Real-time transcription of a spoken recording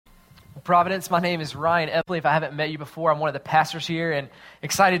Providence. My name is Ryan Epley. If I haven't met you before, I'm one of the pastors here and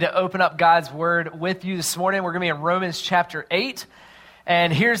excited to open up God's Word with you this morning. We're going to be in Romans chapter 8.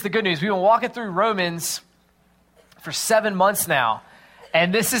 And here's the good news. We've been walking through Romans for 7 months now.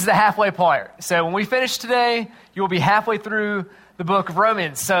 And this is the halfway part. So when we finish today, you will be halfway through the book of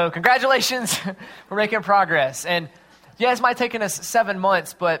Romans. So congratulations. We're making progress. And yeah, it might have taken us 7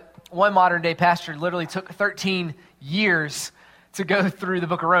 months, but one modern day pastor literally took 13 years to go through the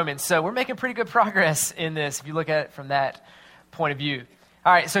book of Romans. So we're making pretty good progress in this if you look at it from that point of view.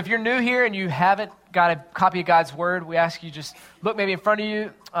 All right, so if you're new here and you haven't got a copy of God's Word, we ask you just look maybe in front of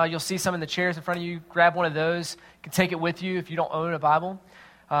you. You'll see some in the chairs in front of you. Grab one of those. You can take it with you if you don't own a Bible.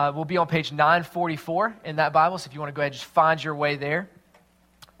 We'll be on page 944 in that Bible, so if you want to go ahead and just find your way there.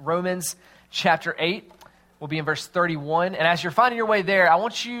 Romans chapter 8 will be in verse 31. And as you're finding your way there, I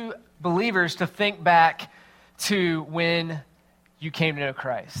want you believers to think back to when you came to know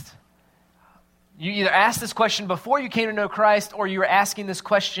Christ. You either asked this question before you came to know Christ, or you were asking this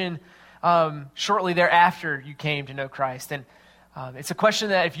question shortly thereafter you came to know Christ. And it's a question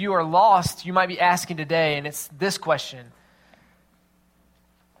that if you are lost, you might be asking today, and it's this question.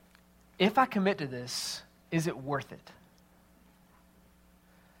 If I commit to this, is it worth it?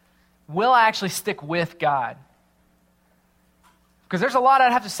 Will I actually stick with God? Because there's a lot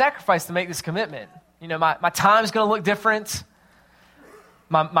I'd have to sacrifice to make this commitment. You know, my time's going to look different.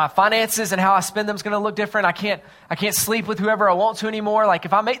 My finances and how I spend them is going to look different. I can't sleep with whoever I want to anymore. Like,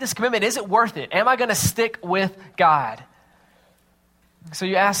 if I make this commitment, is it worth it? Am I going to stick with God? So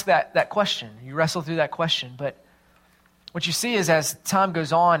you ask that question. You wrestle through that question. But what you see is as time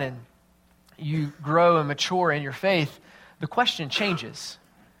goes on and you grow and mature in your faith, the question changes.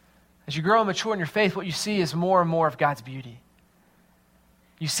 As you grow and mature in your faith, what you see is more and more of God's beauty.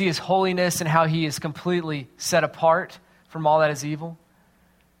 You see His holiness and how He is completely set apart from all that is evil.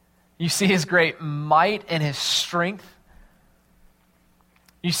 You see His great might and His strength.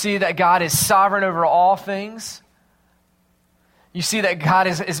 You see that God is sovereign over all things. You see that God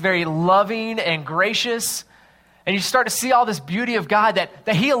is very loving and gracious. And you start to see all this beauty of God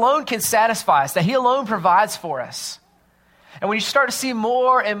that He alone can satisfy us, that He alone provides for us. And when you start to see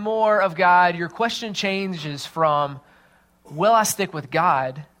more and more of God, your question changes from, will I stick with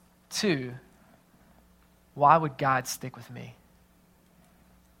God, to, why would God stick with me?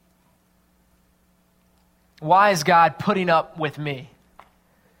 Why is God putting up with me?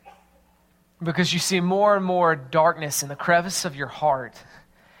 Because you see more and more darkness in the crevice of your heart,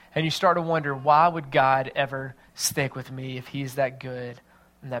 and you start to wonder, why would God ever stick with me if He's that good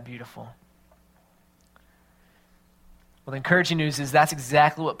and that beautiful? Well, the encouraging news is that's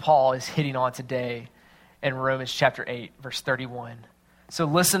exactly what Paul is hitting on today in Romans chapter 8, verse 31. So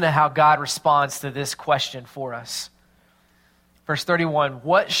listen to how God responds to this question for us. Verse 31,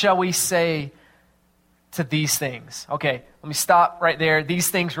 what shall we say to these things? Okay, let me stop right there. These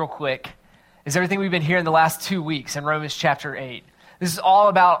things real quick is everything we've been hearing the last 2 weeks in Romans chapter 8. This is all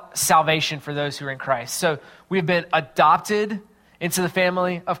about salvation for those who are in Christ. So we've been adopted into the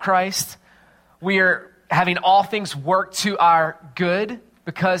family of Christ. We are having all things work to our good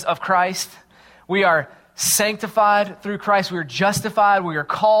because of Christ. We are sanctified through Christ. We are justified. We are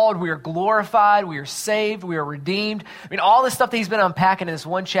called. We are glorified. We are saved. We are redeemed. I mean, all this stuff that he's been unpacking in this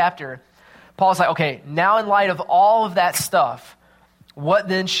one chapter, Paul's like, okay, now in light of all of that stuff, what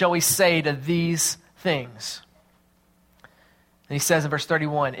then shall we say to these things? And he says in verse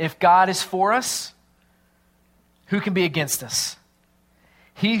 31, if God is for us, who can be against us?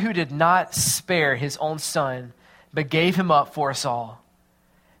 He who did not spare His own Son, but gave Him up for us all,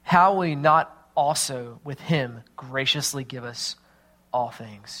 how will He not also with Him graciously give us all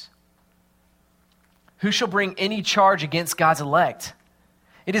things? Who shall bring any charge against God's elect?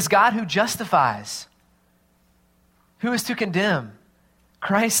 It is God who justifies. Who is to condemn?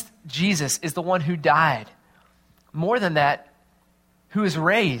 Christ Jesus is the one who died. More than that, who is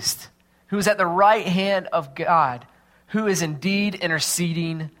raised, who is at the right hand of God, who is indeed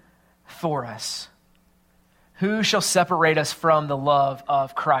interceding for us. Who shall separate us from the love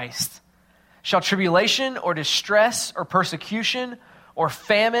of Christ? Shall tribulation or distress or persecution or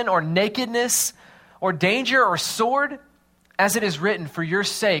famine or nakedness or danger or sword? As it is written, for your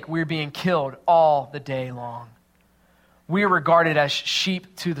sake we are being killed all the day long. We are regarded as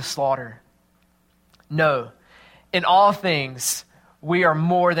sheep to the slaughter. No, in all things we are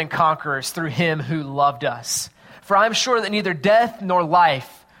more than conquerors through Him who loved us. For I am sure that neither death nor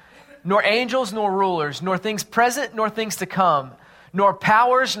life, nor angels nor rulers, nor things present nor things to come, nor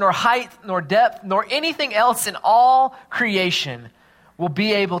powers, nor height, nor depth, nor anything else in all creation will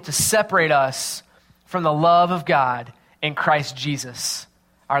be able to separate us from the love of God in Christ Jesus,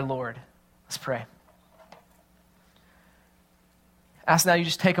 our Lord. Let's pray. Ask now you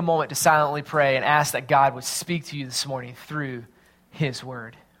just take a moment to silently pray and ask that God would speak to you this morning through his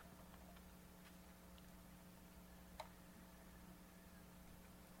word.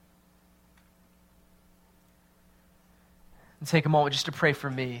 And take a moment just to pray for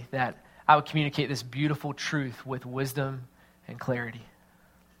me that I would communicate this beautiful truth with wisdom and clarity.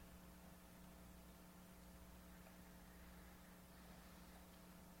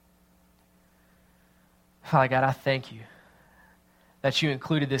 Father God, I thank you that you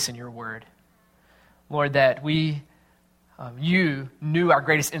included this in your word. Lord, that you knew our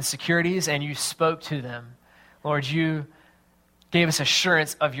greatest insecurities and you spoke to them. Lord, you gave us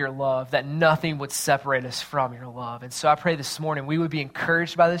assurance of your love, that nothing would separate us from your love. And so I pray this morning we would be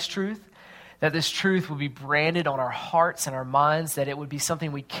encouraged by this truth, that this truth would be branded on our hearts and our minds, that it would be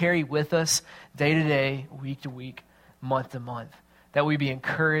something we carry with us day to day, week to week, month to month, that we be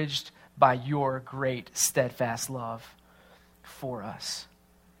encouraged by your great, steadfast love for us.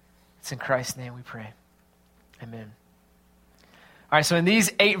 It's in Christ's name we pray. Amen. All right, so in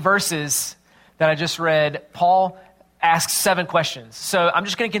these 8 verses that I just read, Paul asks 7 questions. So I'm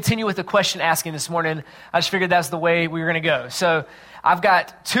just going to continue with the question asking this morning. I just figured that's the way we were going to go. So I've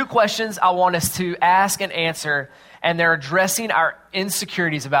got 2 questions I want us to ask and answer, and they're addressing our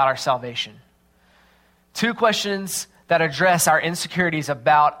insecurities about our salvation. 2 questions that address our insecurities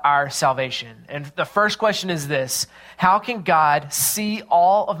about our salvation. And the first question is this: how can God see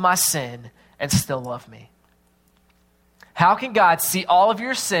all of my sin and still love me? How can God see all of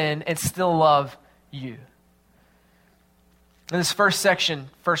your sin and still love you? In this first section,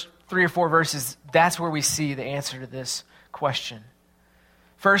 first 3 or 4 verses, that's where we see the answer to this question.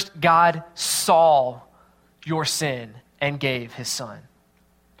 First, God saw your sin and gave his son.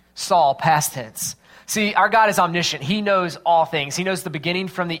 Saw, past tense. See, our God is omniscient. He knows all things. He knows the beginning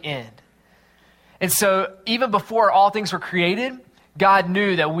from the end. And so even before all things were created, God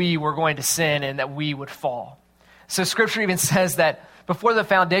knew that we were going to sin and that we would fall. So Scripture even says that before the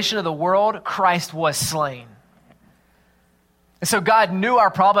foundation of the world, Christ was slain. And so God knew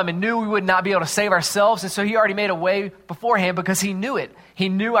our problem and knew we would not be able to save ourselves. And so he already made a way beforehand because he knew it. He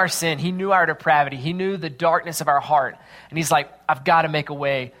knew our sin. He knew our depravity. He knew the darkness of our heart. And he's like, I've got to make a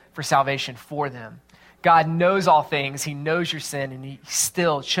way for salvation for them. God knows all things. He knows your sin, and he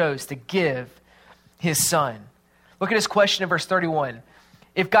still chose to give his son. Look at his question in verse 31.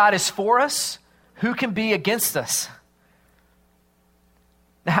 If God is for us, who can be against us?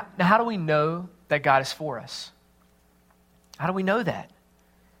 Now, how do we know that God is for us? How do we know that?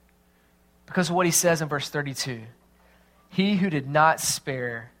 Because of what he says in verse 32. He who did not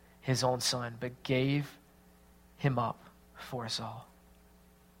spare his own son, but gave him up for us all.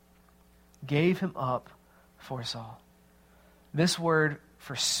 Gave him up for us all. This word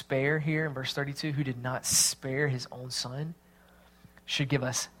for spare here in verse 32, who did not spare his own son, should give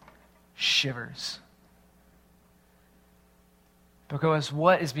us shivers. Because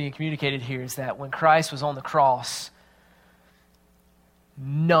what is being communicated here is that when Christ was on the cross,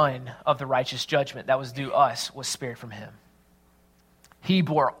 none of the righteous judgment that was due us was spared from him. He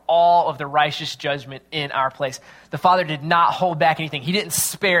bore all of the righteous judgment in our place. The Father did not hold back anything. He didn't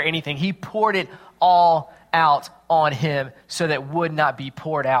spare anything. He poured it all out on him so that it would not be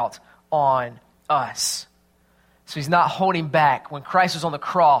poured out on us. So he's not holding back. When Christ was on the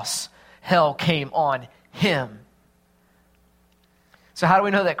cross, hell came on him. So how do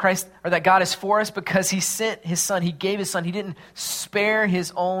we know that Christ or that God is for us? Because he sent his son. He gave his son. He didn't spare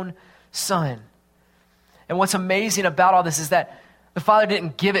his own son. And what's amazing about all this is that the Father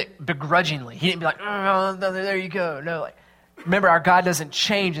didn't give it begrudgingly. He didn't be like, oh, there you go. No, remember, our God doesn't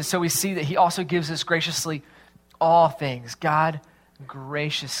change. And so we see that he also gives us graciously all things. God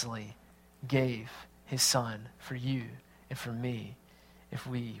graciously gave his son for you and for me if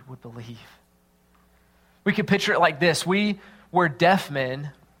we would believe. We could picture it like this. We were deaf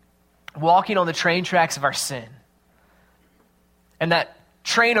men walking on the train tracks of our sin. And that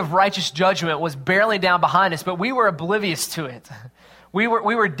train of righteous judgment was barreling down behind us, but we were oblivious to it. We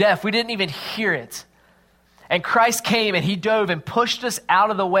were deaf. We didn't even hear it. And Christ came and he dove and pushed us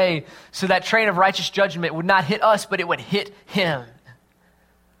out of the way so that train of righteous judgment would not hit us, but it would hit him.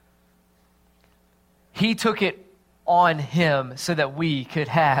 He took it on him so that we could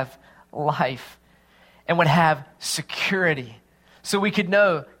have life and would have security. So we could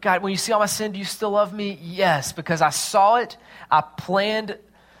know, God, when you see all my sin, do you still love me? Yes, because I saw it. I planned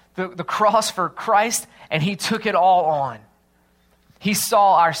the cross for Christ, and he took it all on. He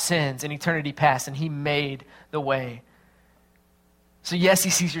saw our sins in eternity past, and he made the way. So yes,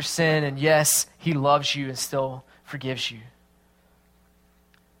 he sees your sin, and yes, he loves you and still forgives you.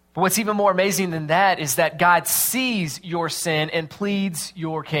 But what's even more amazing than that is that God sees your sin and pleads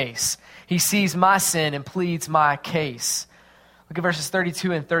your case. He sees my sin and pleads my case. Look at verses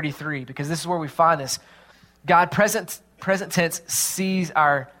 32 and 33, because this is where we find this. God, present tense, sees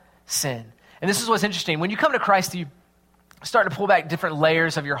our sin. And this is what's interesting. When you come to Christ, you start to pull back different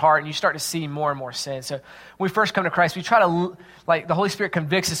layers of your heart, and you start to see more and more sin. So when we first come to Christ, we try to, the Holy Spirit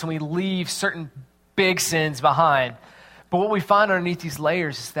convicts us, and we leave certain big sins behind. But what we find underneath these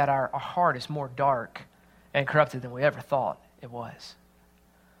layers is that our heart is more dark and corrupted than we ever thought it was.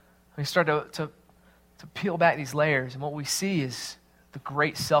 We start to peel back these layers, and what we see is the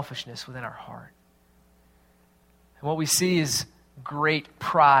great selfishness within our heart. And what we see is great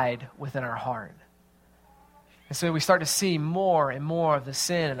pride within our heart. And so we start to see more and more of the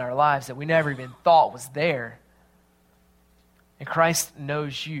sin in our lives that we never even thought was there. And Christ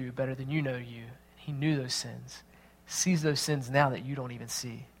knows you better than you know you. He knew those sins. Sees those sins now that you don't even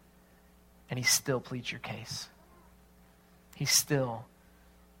see. And he still pleads your case. He still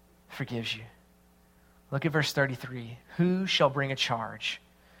forgives you. Look at verse 33. Who shall bring a charge?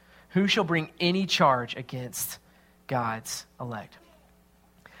 Who shall bring any charge against God's elect?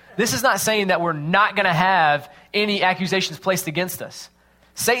 This is not saying that we're not going to have any accusations placed against us.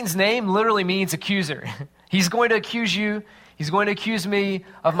 Satan's name literally means accuser. He's going to accuse you. He's going to accuse me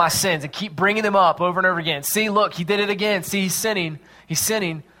of my sins and keep bringing them up over and over again. See, look, he did it again. See, he's sinning. He's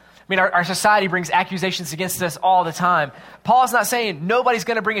sinning. I mean, our society brings accusations against us all the time. Paul's not saying nobody's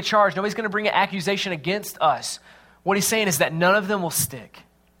going to bring a charge. Nobody's going to bring an accusation against us. What he's saying is that none of them will stick.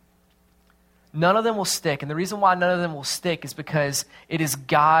 None of them will stick. And the reason why none of them will stick is because it is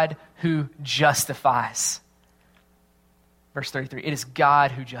God who justifies. Verse 33, it is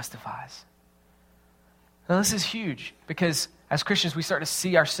God who justifies. Now, this is huge because as Christians, we start to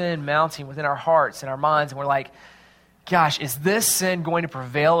see our sin mounting within our hearts and our minds, and we're like, gosh, is this sin going to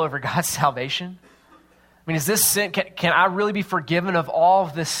prevail over God's salvation? I mean, is this sin, can I really be forgiven of all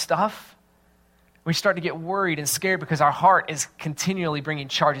of this stuff? We start to get worried and scared because our heart is continually bringing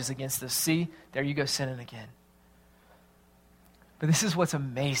charges against us. See, there you go sinning again. But this is what's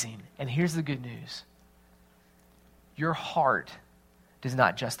amazing, and here's the good news. Your heart does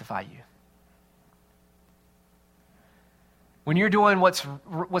not justify you. When you're doing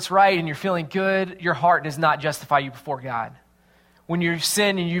what's right and you're feeling good, your heart does not justify you before God. When you're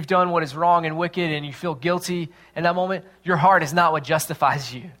sin and you've done what is wrong and wicked and you feel guilty in that moment, your heart is not what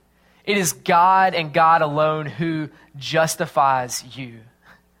justifies you. It is God and God alone who justifies you.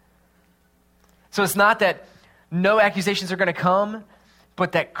 So it's not that no accusations are going to come,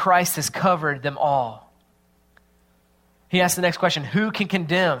 but that Christ has covered them all. He asks the next question, who can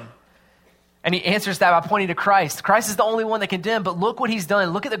condemn? And he answers that by pointing to Christ. Christ is the only one that can condemn, but look what he's done.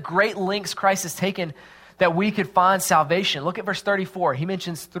 Look at the great lengths Christ has taken that we could find salvation. Look at verse 34. He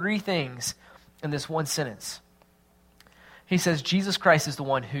mentions three things in this one sentence. He says, Jesus Christ is the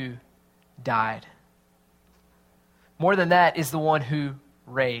one who died. More than that, is the one who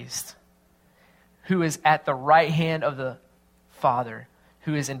raised, who is at the right hand of the Father,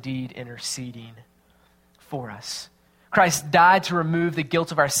 who is indeed interceding for us. Christ died to remove the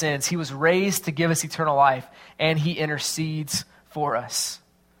guilt of our sins. He was raised to give us eternal life, and he intercedes for us.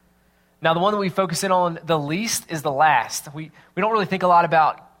 Now, the one that we focus in on the least is the last. We don't really think a lot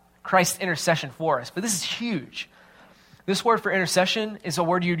about Christ's intercession for us, but this is huge. This word for intercession is a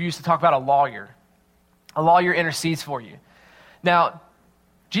word you'd use to talk about a lawyer. A lawyer intercedes for you. Now,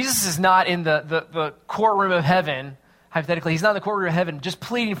 Jesus is not in the courtroom of heaven. Hypothetically, he's not in the courtroom of heaven just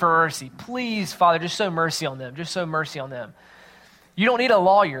pleading for mercy. Please, Father, just show mercy on them. Just show mercy on them. You don't need a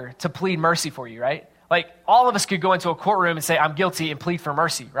lawyer to plead mercy for you, right? Like, all of us could go into a courtroom and say, I'm guilty, and plead for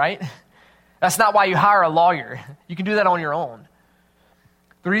mercy, right? That's not why you hire a lawyer. You can do that on your own.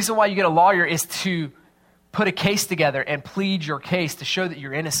 The reason why you get a lawyer is to put a case together and plead your case to show that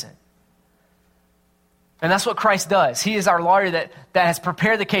you're innocent. And that's what Christ does. He is our lawyer that has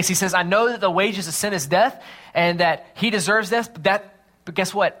prepared the case. He says, I know that the wages of sin is death and that he deserves death, but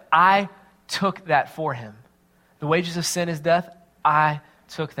guess what? I took that for him. The wages of sin is death. I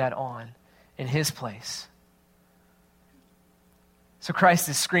took that on in his place. So Christ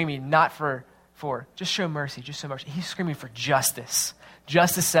is screaming not for just show mercy, just show mercy. He's screaming for justice.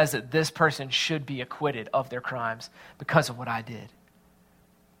 Justice says that this person should be acquitted of their crimes because of what I did.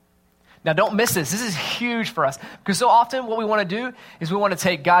 Now, don't miss this. This is huge for us because so often what we want to do is we want to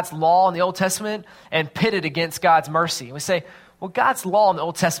take God's law in the Old Testament and pit it against God's mercy. And we say, well, God's law in the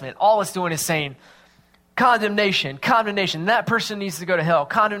Old Testament, all it's doing is saying condemnation, that person needs to go to hell,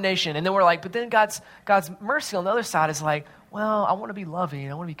 condemnation. And then we're like, but then God's mercy on the other side is like, well, I want to be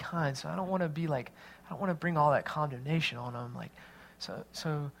loving, I want to be kind, so I don't want to bring all that condemnation on them. Like,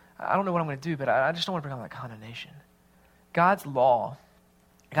 So I don't know what I'm going to do, but I just don't want to bring on that condemnation. God's law,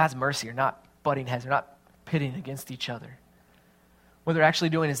 God's mercy are not butting heads. They're not pitting against each other. What they're actually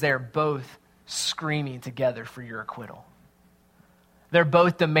doing is they're both screaming together for your acquittal. They're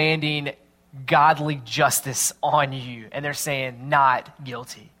both demanding godly justice on you, and they're saying not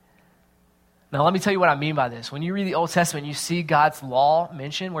guilty. Now, let me tell you what I mean by this. When you read the Old Testament, you see God's law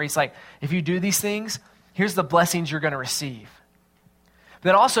mentioned where he's like, if you do these things, here's the blessings you're going to receive. But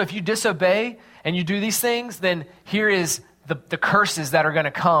then also, if you disobey and you do these things, then here is the curses that are going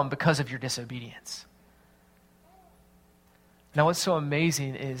to come because of your disobedience. Now, what's so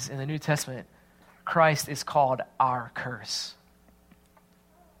amazing is in the New Testament, Christ is called our curse.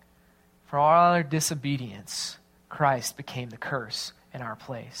 For all our disobedience, Christ became the curse in our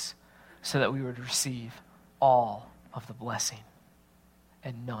place so that we would receive all of the blessing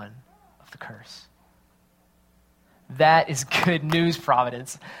and none of the curse. That is good news,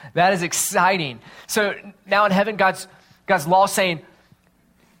 Providence. That is exciting. So now in heaven, God's law is saying,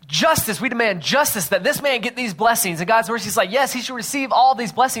 justice, we demand justice, that this man get these blessings. And God's mercy is like, yes, he should receive all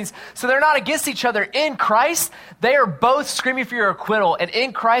these blessings. So they're not against each other. In Christ, they are both screaming for your acquittal. And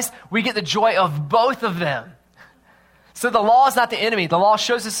in Christ, we get the joy of both of them. So the law is not the enemy. The law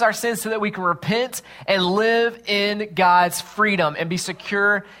shows us our sins so that we can repent and live in God's freedom and be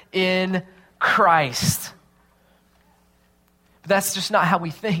secure in Christ. But that's just not how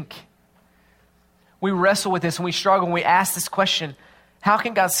we think. We wrestle with this and we struggle and we ask this question, how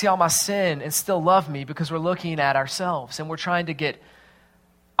can God see all my sin and still love me? Because we're looking at ourselves and we're trying to get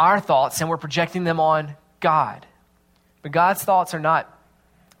our thoughts and we're projecting them on God. But God's thoughts are not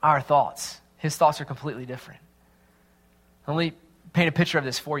our thoughts. His thoughts are completely different. Let me paint a picture of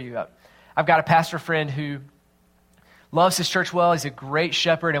this for you. I've got a pastor friend who loves his church well. He's a great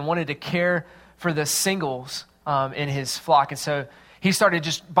shepherd and wanted to care for the singles in his flock. And so he started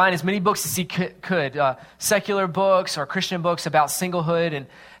just buying as many books as he could, secular books or Christian books about singlehood and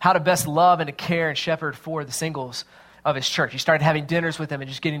how to best love and to care and shepherd for the singles of his church. He started having dinners with them and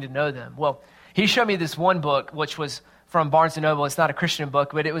just getting to know them. Well, he showed me this one book, which was from Barnes & Noble. It's not a Christian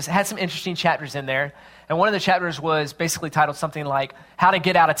book, but it had some interesting chapters in there. And one of the chapters was basically titled something like, How to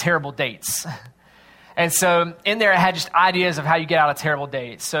Get Out of Terrible Dates. And so in there, it had just ideas of how you get out of terrible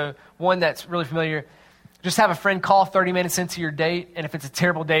dates. So one that's really familiar, just have a friend call 30 minutes into your date, and if it's a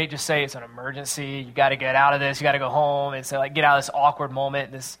terrible date, just say it's an emergency, you got to get out of this, you got to go home, and so get out of this awkward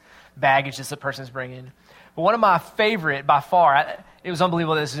moment, this baggage that the person's bringing. But one of my favorite, by far, it was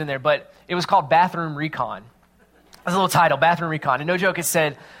unbelievable that this was in there, but it was called Bathroom Recon. That's a little title, Bathroom Recon. And no joke, it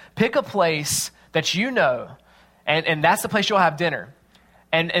said, pick a place that you know, and that's the place you'll have dinner.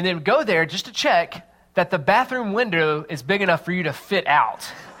 And then go there just to check that the bathroom window is big enough for you to fit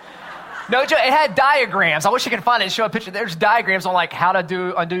out. No joke, it had diagrams. I wish I could find it and show a picture. There's diagrams on like how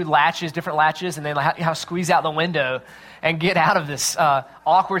to undo latches, different latches, and then how to squeeze out the window and get out of this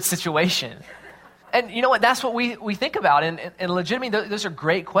awkward situation. And you know what? That's what we think about. And legitimately, those are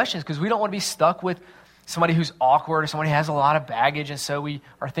great questions because we don't want to be stuck with somebody who's awkward or somebody who has a lot of baggage. And so we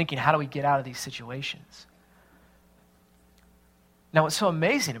are thinking, how do we get out of these situations? Now, what's so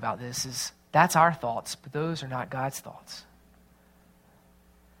amazing about this is that's our thoughts, but those are not God's thoughts.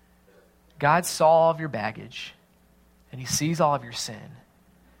 God saw all of your baggage, and he sees all of your sin,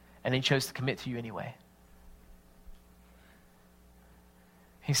 and he chose to commit to you anyway.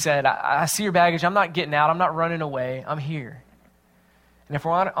 He said, I see your baggage. I'm not getting out. I'm not running away. I'm here. And if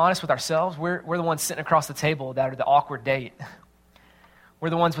we're honest with ourselves, we're the ones sitting across the table that are the awkward date. We're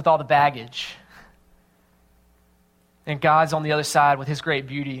the ones with all the baggage. And God's on the other side with his great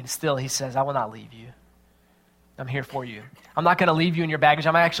beauty, and still he says, I will not leave you. I'm here for you. I'm not going to leave you in your baggage.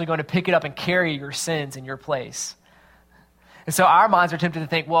 I'm actually going to pick it up and carry your sins in your place. And so our minds are tempted to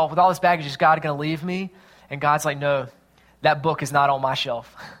think, well, with all this baggage, is God going to leave me? And God's like, no, that book is not on my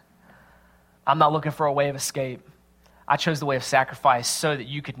shelf. I'm not looking for a way of escape. I chose the way of sacrifice so that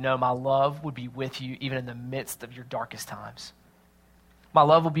you could know my love would be with you even in the midst of your darkest times. My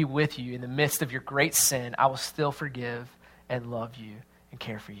love will be with you in the midst of your great sin. I will still forgive and love you and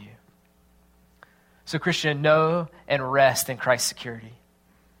care for you. So Christian, know and rest in Christ's security.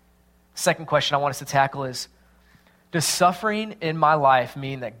 Second question I want us to tackle is, does suffering in my life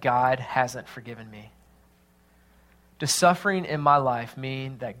mean that God hasn't forgiven me? Does suffering in my life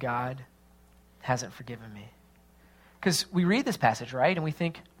mean that God hasn't forgiven me? Because we read this passage, right? And we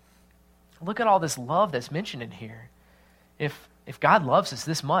think, look at all this love that's mentioned in here. If God loves us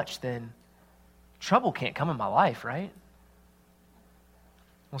this much, then trouble can't come in my life, right?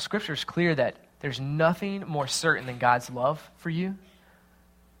 Well, Scripture is clear that there's nothing more certain than God's love for you,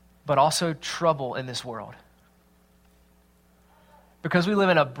 but also trouble in this world. Because we live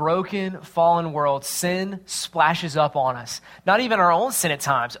in a broken, fallen world, sin splashes up on us. Not even our own sin at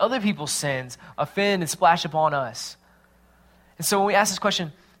times. Other people's sins offend and splash upon us. And so when we ask this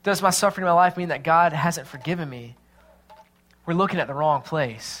question, does my suffering in my life mean that God hasn't forgiven me? We're looking at the wrong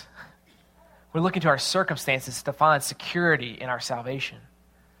place. We're looking to our circumstances to find security in our salvation.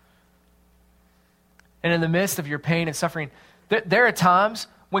 And in the midst of your pain and suffering, there are times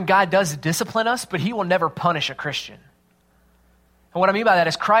when God does discipline us, but he will never punish a Christian. And what I mean by that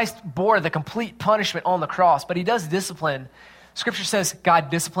is Christ bore the complete punishment on the cross, but he does discipline. Scripture says God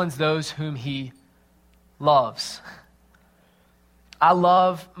disciplines those whom he loves. I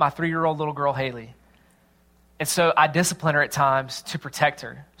love my 3-year-old little girl, Haley. And so I discipline her at times to protect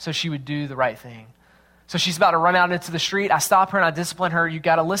her so she would do the right thing. So she's about to run out into the street. I stop her and I discipline her. You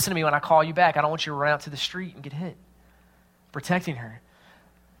got to listen to me when I call you back. I don't want you to run out to the street and get hit. Protecting her.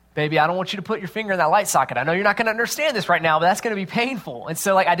 Baby, I don't want you to put your finger in that light socket. I know you're not going to understand this right now, but that's going to be painful. And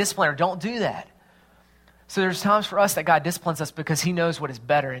so I discipline her. Don't do that. So there's times for us that God disciplines us because he knows what is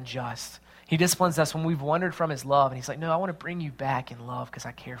better and just. He disciplines us when we've wandered from his love. And he's like, no, I want to bring you back in love because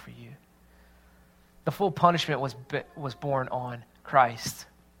I care for you. The full punishment was borne on Christ.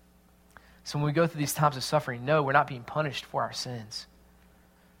 So when we go through these times of suffering, no, we're not being punished for our sins.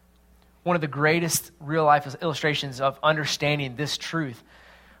 One of the greatest real-life illustrations of understanding this truth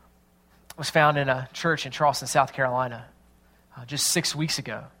was found in a church in Charleston, South Carolina, just 6 weeks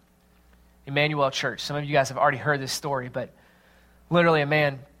ago. Emmanuel Church. Some of you guys have already heard this story, but literally a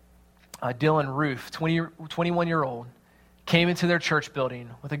man, Dylan Roof, 21-year-old, came into their church building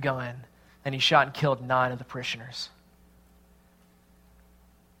with a gun, and he shot and killed 9 of the parishioners.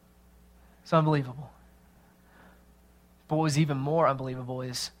 It's unbelievable. But what was even more unbelievable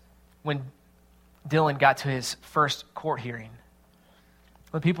is when Dylan got to his first court hearing,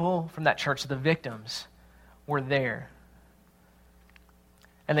 the people from that church, the victims, were there.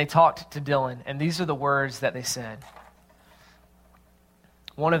 And they talked to Dylan, and these are the words that they said.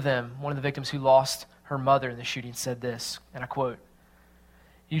 One of the victims who lost her mother in the shooting said this, and I quote,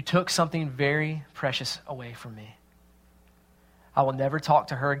 "You took something very precious away from me. I will never talk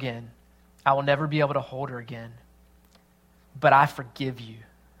to her again. I will never be able to hold her again. But I forgive you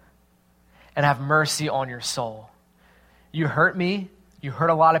and have mercy on your soul. You hurt me. You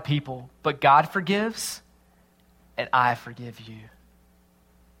hurt a lot of people, but God forgives, and I forgive you."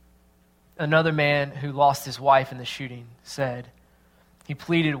 Another man who lost his wife in the shooting said, he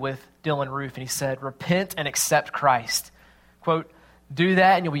pleaded with Dylan Roof, and he said, "Repent and accept Christ." Quote, "Do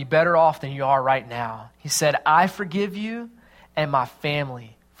that and you'll be better off than you are right now." He said, "I forgive you, and my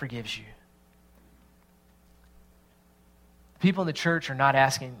family forgives you." People in the church are not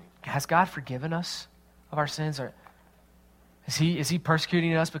asking, has God forgiven us of our sins? Or is he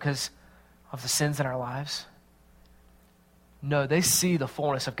persecuting us because of the sins in our lives? No, they see the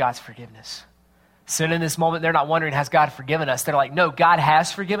fullness of God's forgiveness. So in this moment, they're not wondering, has God forgiven us? They're like, no, God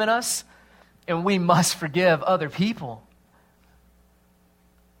has forgiven us, and we must forgive other people.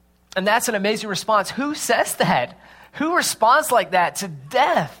 And that's an amazing response. Who says that? Who responds like that to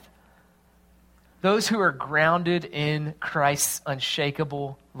death? Those who are grounded in Christ's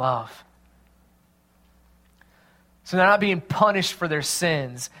unshakable love. So they're not being punished for their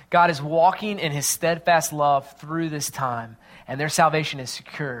sins. God is walking in his steadfast love through this time, and their salvation is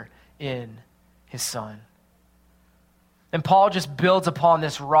secure in his Son. And Paul just builds upon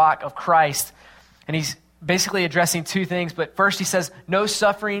this rock of Christ, and he's basically addressing two things. But first he says, no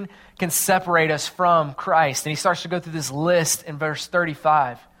suffering can separate us from Christ. And he starts to go through this list in verse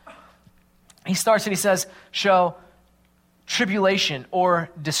 35. He starts and he says, shall tribulation or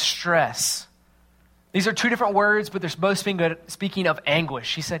distress. These are two different words, but they're both speaking of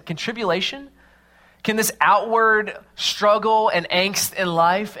anguish. He said, can tribulation, can this outward struggle and angst in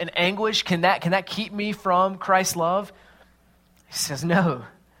life and anguish, can that keep me from Christ's love? He says, no.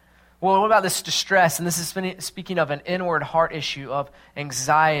 Well, what about this distress? And this is speaking of an inward heart issue of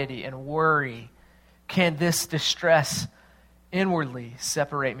anxiety and worry. Can this distress inwardly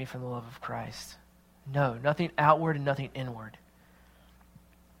separate me from the love of Christ? No, nothing outward and nothing inward.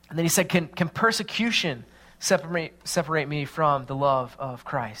 And then he said, can persecution separate me from the love of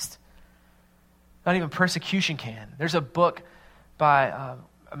Christ? Not even persecution can. There's a book by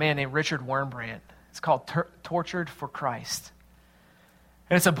a man named Richard Wurmbrand. It's called Tortured for Christ.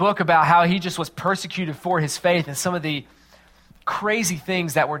 And it's a book about how he just was persecuted for his faith and some of the crazy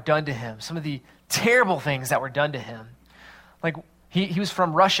things that were done to him, some of the terrible things that were done to him. Like, he was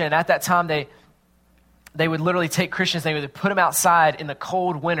from Russia, and at that time, they would literally take Christians, they would put them outside in the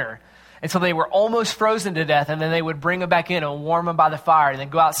cold winter until they were almost frozen to death, and then they would bring them back in and warm them by the fire, and then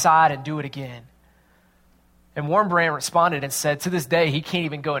go outside and do it again. And Warren Brand responded and said, to this day, he can't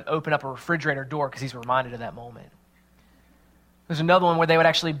even go and open up a refrigerator door because he's reminded of that moment. There's another one where they would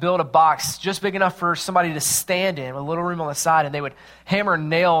actually build a box just big enough for somebody to stand in, with a little room on the side, and they would hammer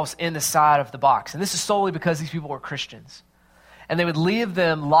nails in the side of the box. And this is solely because these people were Christians. And they would leave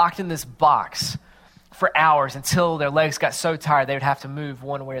them locked in this box for hours until their legs got so tired they would have to move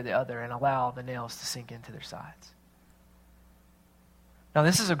one way or the other and allow the nails to sink into their sides. Now,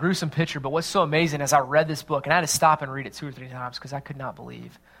 this is a gruesome picture, but what's so amazing as I read this book, and I had to stop and read it 2 or 3 times because I could not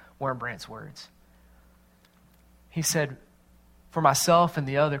believe Warren Brandt's words. He said, for myself and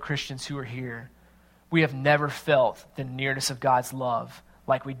the other Christians who are here, we have never felt the nearness of God's love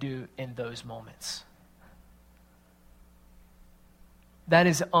like we do in those moments. That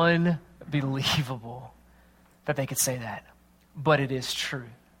is unbelievable that they could say that, but it is true.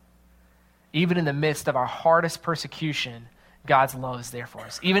 Even in the midst of our hardest persecution, God's love is there for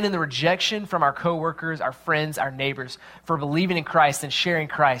us. Even in the rejection from our coworkers, our friends, our neighbors, for believing in Christ and sharing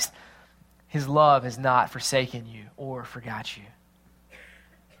Christ, his love has not forsaken you or forgot you.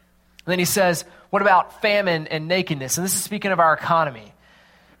 And then he says, what about famine and nakedness? And this is speaking of our economy.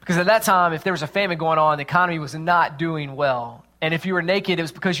 Because at that time, if there was a famine going on, the economy was not doing well. And if you were naked, it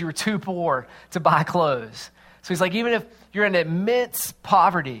was because you were too poor to buy clothes. So he's like, even if you're in immense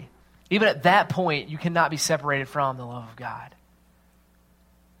poverty, even at that point, you cannot be separated from the love of God.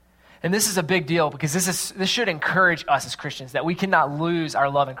 And this is a big deal because this should encourage us as Christians that we cannot lose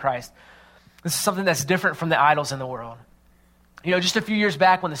our love in Christ. This is something that's different from the idols in the world. You know, just a few years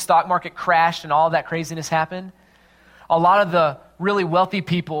back when the stock market crashed and all that craziness happened, a lot of the really wealthy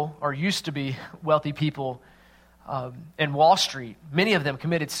people, or used to be wealthy people in Wall Street, many of them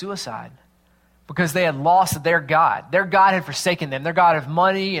committed suicide because they had lost their God. Their God had forsaken them, their God of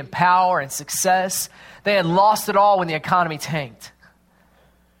money and power and success. They had lost it all when the economy tanked.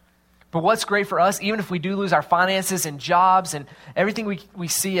 But what's great for us, even if we do lose our finances and jobs and everything we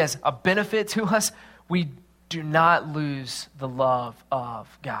see as a benefit to us, we do not lose the love of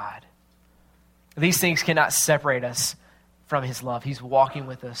God. These things cannot separate us from his love. He's walking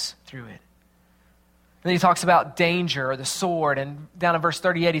with us through it. And then he talks about danger or the sword. And down in verse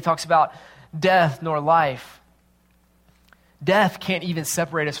 38, he talks about death nor life. Death can't even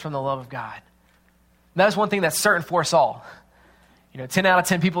separate us from the love of God. And that is one thing that's certain for us all. 10 out of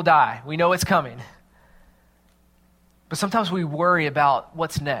 10 people die. We know it's coming. But sometimes we worry about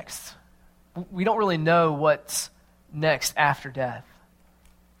what's next. We don't really know what's next after death.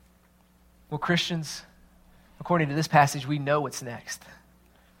 Well, Christians, according to this passage, we know what's next.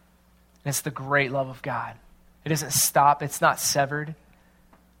 And it's the great love of God. It doesn't stop. It's not severed.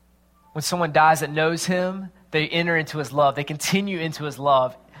 When someone dies that knows him, they enter into his love. They continue into his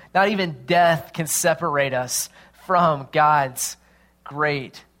love. Not even death can separate us from God's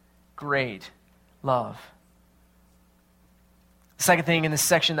great, great love. The second thing in this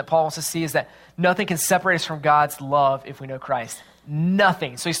section that Paul wants to see is that nothing can separate us from God's love if we know Christ.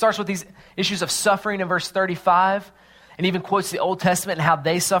 Nothing. So he starts with these issues of suffering in verse 35 and even quotes the Old Testament and how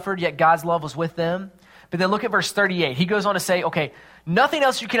they suffered, yet God's love was with them. But then look at verse 38. He goes on to say, okay, nothing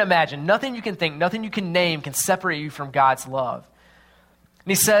else you can imagine, nothing you can think, nothing you can name can separate you from God's love.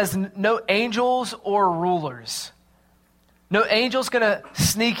 And he says, no angels or rulers. No angel's going to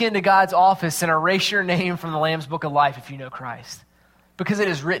sneak into God's office and erase your name from the Lamb's Book of Life if you know Christ, because it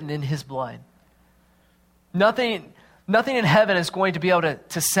is written in his blood. Nothing in heaven is going to be able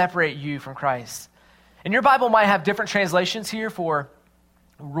to separate you from Christ. And your Bible might have different translations here for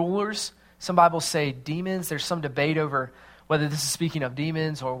rulers. Some Bibles say demons. There's some debate over whether this is speaking of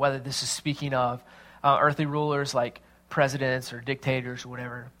demons or whether this is speaking of earthly rulers like presidents or dictators or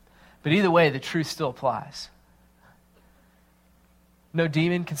whatever. But either way, the truth still applies. No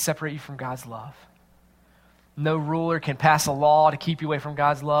demon can separate you from God's love. No ruler can pass a law to keep you away from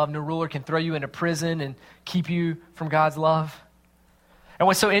God's love. No ruler can throw you into prison and keep you from God's love. And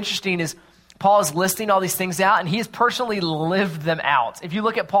what's so interesting is Paul is listing all these things out, and he has personally lived them out. If you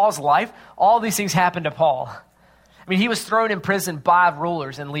look at Paul's life, all these things happened to Paul. I mean, he was thrown in prison by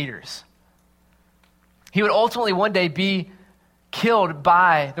rulers and leaders. He would ultimately one day be killed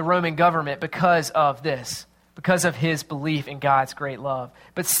by the Roman government because of this, because of his belief in God's great love.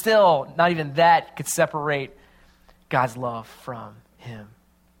 But still, not even that could separate God's love from him.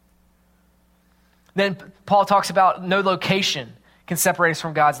 Then Paul talks about no location can separate us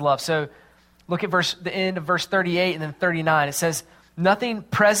from God's love. So look at the end of verse 38 and then 39. It says, nothing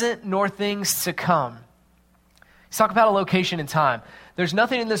present nor things to come. He's talking about a location and time. There's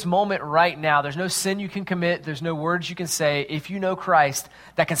nothing in this moment right now. There's no sin you can commit. There's no words you can say if you know Christ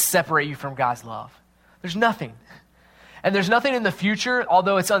that can separate you from God's love. There's nothing. And there's nothing in the future,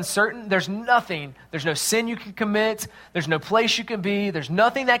 although it's uncertain, there's nothing. There's no sin you can commit. There's no place you can be. There's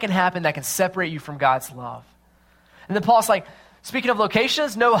nothing that can happen that can separate you from God's love. And then Paul's like, speaking of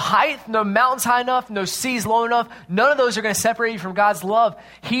locations, no height, no mountains high enough, no seas low enough. None of those are going to separate you from God's love.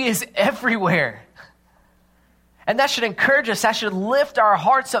 He is everywhere. And that should encourage us. That should lift our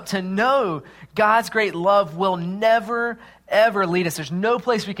hearts up to know God's great love will never, ever lead us. There's no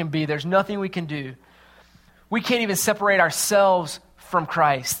place we can be. There's nothing we can do. We can't even separate ourselves from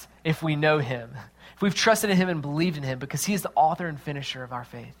Christ if we know him, if we've trusted in him and believed in him, because he is the author and finisher of our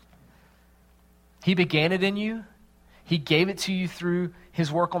faith. He began it in you. He gave it to you through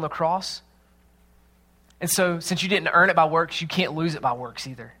his work on the cross. And so since you didn't earn it by works, you can't lose it by works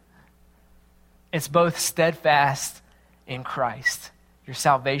either. It's both steadfast in Christ. Your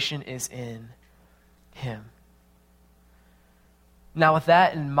salvation is in him. Now, with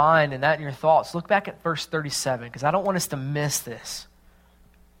that in mind and that in your thoughts, look back at verse 37, because I don't want us to miss this.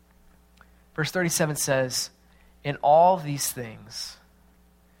 Verse 37 says, in all these things,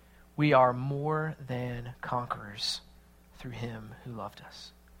 we are more than conquerors through him who loved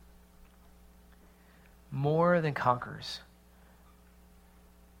us. More than conquerors.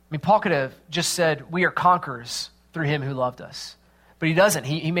 I mean, Paul could have just said, we are conquerors through him who loved us. But he doesn't.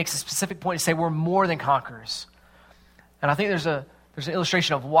 He makes a specific point to say we're more than conquerors. And I think there's an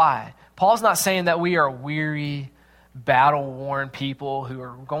illustration of why. Paul's not saying that we are weary, battle-worn people who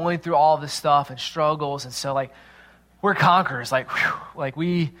are going through all this stuff and struggles. And so, like, we're conquerors. Like, whew, like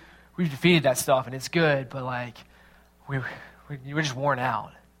we've defeated that stuff and it's good, but like, we're just worn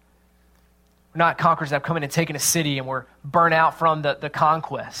out. We're not conquerors that have come in and taken a city and we're burnt out from the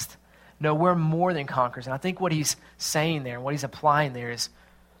conquest. No, we're more than conquerors. And I think what he's saying there, what he's applying there is,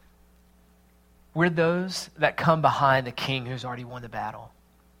 we're those that come behind the king who's already won the battle.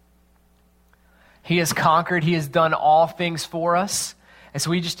 He has conquered. He has done all things for us. And so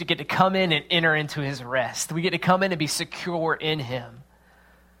we just get to come in and enter into his rest. We get to come in and be secure in him.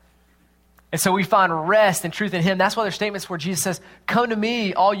 And so we find rest and truth in him. That's why there's statements where Jesus says, come to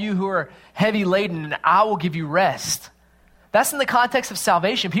me, all you who are heavy laden, and I will give you rest. That's in the context of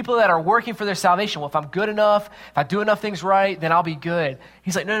salvation. People that are working for their salvation. Well, if I'm good enough, if I do enough things right, then I'll be good.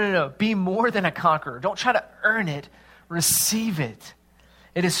 He's like, no. Be more than a conqueror. Don't try to earn it. Receive it.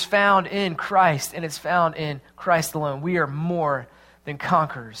 It is found in Christ, and it's found in Christ alone. We are more than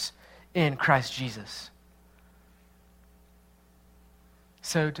conquerors in Christ Jesus.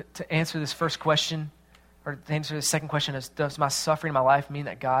 So to answer this first question, or to answer the second question, does my suffering in my life mean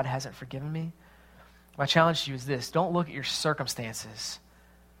that God hasn't forgiven me? My challenge to you is this: don't look at your circumstances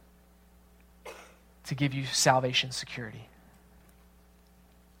to give you salvation security.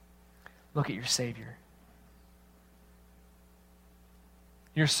 Look at your Savior.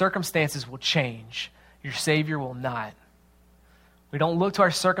 Your circumstances will change. Your Savior will not. We don't look to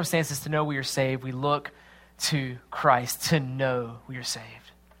our circumstances to know we are saved. We look to Christ to know we are saved.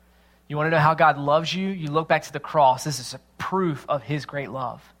 You want to know how God loves you? You look back to the cross. This is a proof of his great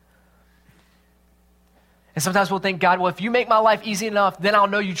love. And sometimes we'll think, God, well, if you make my life easy enough, then I'll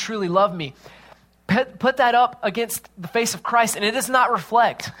know you truly love me. Put that up against the face of Christ, and it does not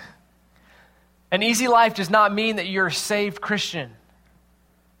reflect. An easy life does not mean that you're a saved Christian.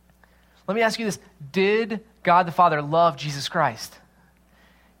 Let me ask you this. Did God the Father love Jesus Christ?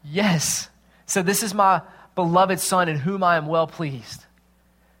 Yes. So this is my beloved Son in whom I am well pleased.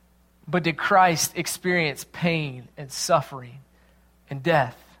 But did Christ experience pain and suffering and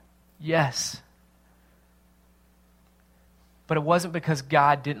death? Yes. But it wasn't because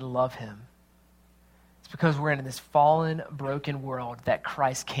God didn't love him. It's because we're in this fallen, broken world that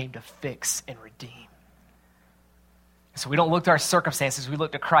Christ came to fix and redeem. So we don't look to our circumstances. We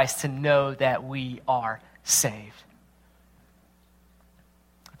look to Christ to know that we are saved.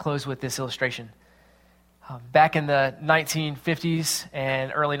 I'll close with this illustration. Back in the 1950s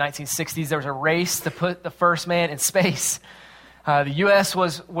and early 1960s, there was a race to put the first man in space. The U.S.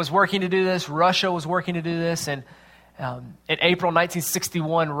 was working to do this. Russia was working to do this. And in April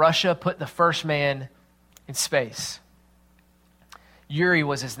 1961, Russia put the first man in space. Yuri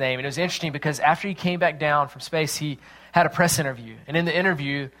was his name. And it was interesting because after he came back down from space, he had a press interview. And in the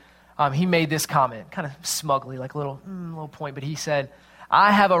interview, he made this comment, kind of smugly, like a little point. But he said,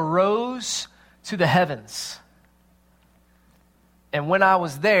 I have arose to the heavens. And when I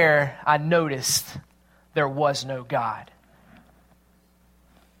was there, I noticed there was no God.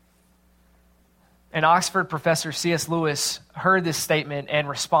 And Oxford professor C.S. Lewis heard this statement and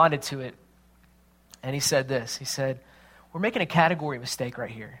responded to it. And he said this. He said, we're making a category mistake right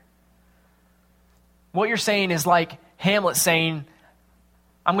here. What you're saying is like Hamlet saying,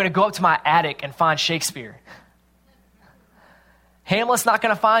 I'm going to go up to my attic and find Shakespeare. Hamlet's not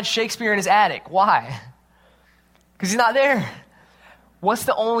going to find Shakespeare in his attic. Why? Because he's not there. What's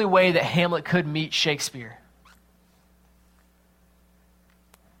the only way that Hamlet could meet Shakespeare?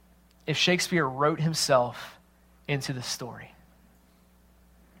 If Shakespeare wrote himself into the story.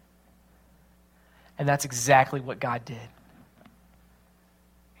 And that's exactly what God did.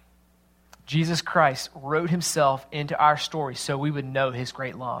 Jesus Christ wrote himself into our story so we would know his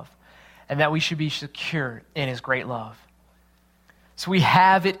great love and that we should be secure in his great love. So we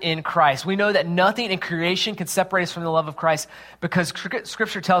have it in Christ. We know that nothing in creation can separate us from the love of Christ because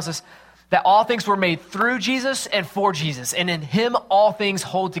Scripture tells us that all things were made through Jesus and for Jesus, and in him all things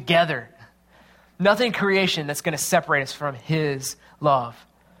hold together. Nothing in creation that's going to separate us from his love.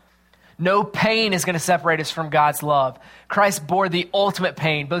 No pain is going to separate us from God's love. Christ bore the ultimate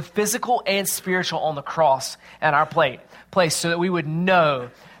pain, both physical and spiritual, on the cross at our place so that we would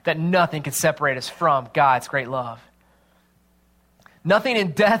know that nothing can separate us from God's great love. Nothing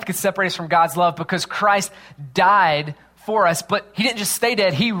in death could separate us from God's love because Christ died for us, but he didn't just stay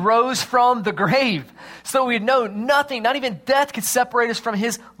dead. He rose from the grave. So we know nothing, not even death, could separate us from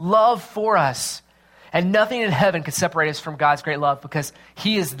his love for us. And nothing in heaven could separate us from God's great love because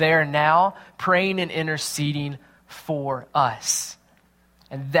he is there now praying and interceding for us.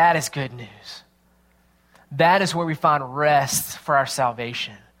 And that is good news. That is where we find rest for our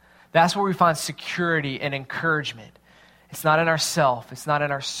salvation. That's where we find security and encouragement. It's not in ourselves. It's not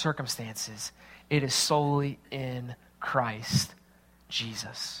in our circumstances. It is solely in Christ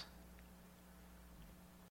Jesus.